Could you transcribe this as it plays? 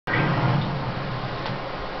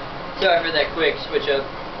Sorry for that quick switch up.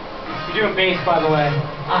 You're doing bass, by the way.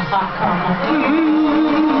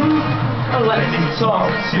 Let me talk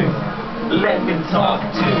to. Let me talk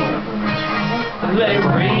to. Let it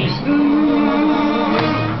rain.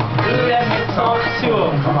 Let me talk to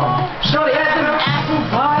him. Shorty has them apple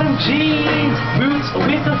bottom jeans, boots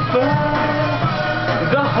with the fur.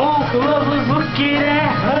 The whole club was looking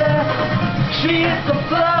at her. She hit the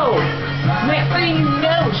flow. Next thing you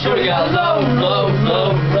know, Shorty got low.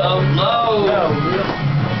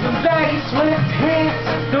 The baggy sweatpants,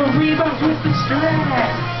 the Reeboks with the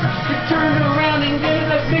straps. She turned around and gave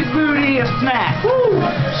that big booty a smack. Woo!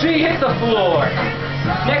 She hit the floor.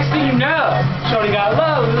 Next thing you know, Shorty got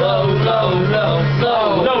low.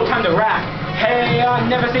 No time to rap. Hey, I've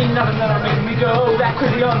never seen nothing that'll make me go that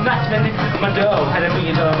crazy on that spending my dough. Had a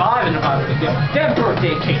million vibe in the bottom of the deal. Damn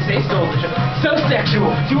birthday cakes, they stole the show. So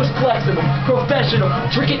sexual, she was flexible, professional,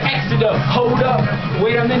 drinking Exeter. Hold up,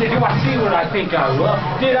 wait a minute, do I see what I think I will?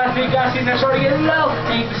 Did I think I seen that shorty get low?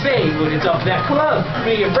 Ain't to say, but it's up that club.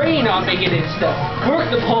 Make it rain, I'm making it stuff.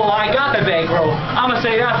 Work the pole, I got the bankroll. I'ma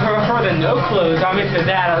say that for the no clothes. I'm into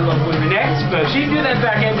that, I love women expert. She do that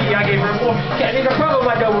back at me, I gave her more. Can't make a problem,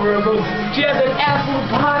 I know we're both. She has an apple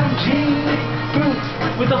bottom jeans, boots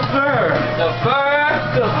with the fur.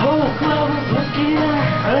 The whole club was looking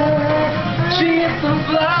at her. She hit the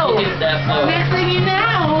flow. She hit that flow. Next thing you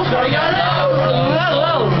know, Shorty got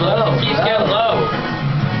low. She's got low.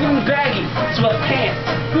 Them baggy sweatpants,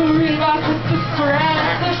 the Reeboks with the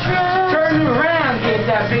straps. Turn around, get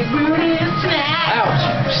that big booty and snap. Ouch.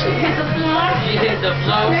 She hit the floor. She hit the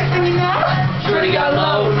flow. Next thing you know, Shorty got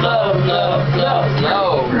low.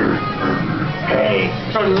 Hey,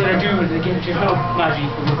 Shorty let her do it again. She hope my Jeep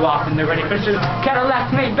will go off and they're ready for shit. Cadillac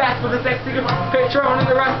made back for the sexy girl. Patron and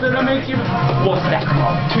the rest of them make you. One step, come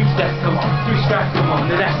on. Two steps, come on. Three straps, come on.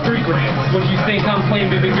 Then that's 3 grand. What you think I'm playing,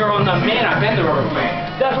 baby girl? I'm the man. I've been the rubber man.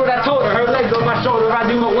 That's what I told her. Her legs on my shoulder. I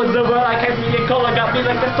knew it was the world. I kept me in color. Got me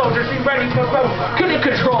like a soldier. She ready for road. Couldn't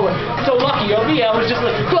control her. So lucky of me, I was just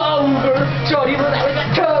like Clover. Shorty was like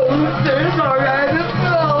a toaster. Sorry, I had to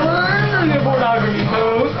throw her. Pornography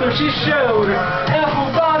poster. She showed her apple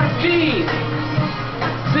bottom jeans.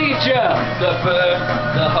 See Joe.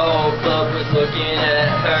 The whole club was looking at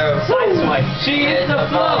her. Sideswipe. She hit the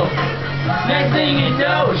flow. Next thing you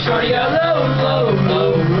know, Shorty got low.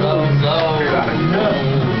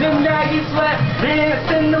 Them baggy sweatpants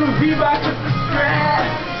and them Reeboks with the strap.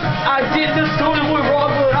 I did this totally wrong,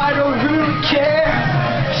 but I don't really care.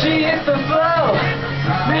 She hit the flow.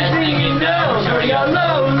 Next thing you know, Shorty got low.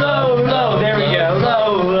 There we go,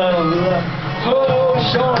 low. Oh,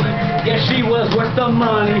 Shorty, yeah, she was worth the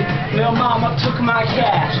money. Little mama took my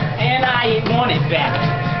cash, and I ain't want it back.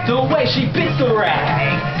 The way she bit the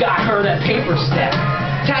rag, got her that paper stack.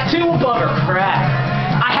 Tattoo above her crack.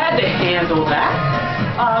 I had to handle that.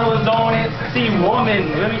 I was on it, see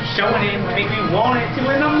woman, let me showing it, make me want it, 2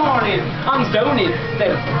 in the morning. I'm zoning,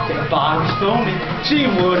 that bottom's foaming. She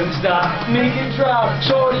wouldn't stop, make it drop.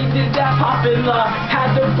 Shorty did that poppin' lock,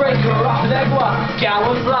 had to break her off that guap.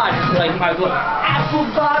 Gal was live, just like my glove. Apple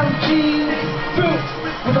bottom jeans, boots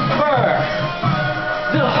with a fur.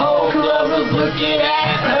 The whole club was looking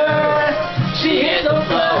at her. She hit the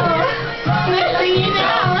floor. Next thing you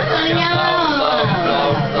know,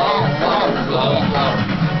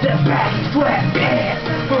 that baggy sweatpants,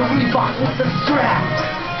 the Reeboks with the straps.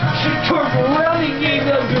 She turned around and gave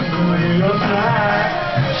that big booty a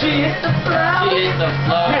smack. She hit the flow.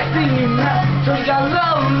 Next thing you know, she got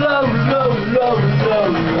low.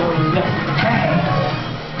 Hey.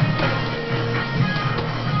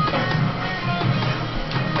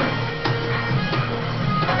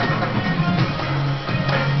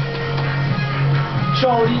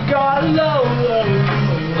 Shorty got low.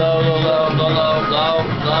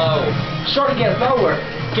 Shorty get lower.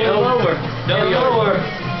 Get lower.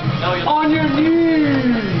 On your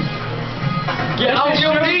knees. Get on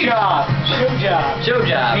your knees. Show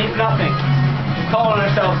job. Means nothing. We're calling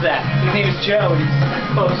ourselves that. His name is Joe. And he's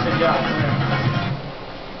close to job.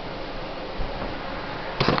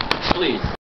 Please.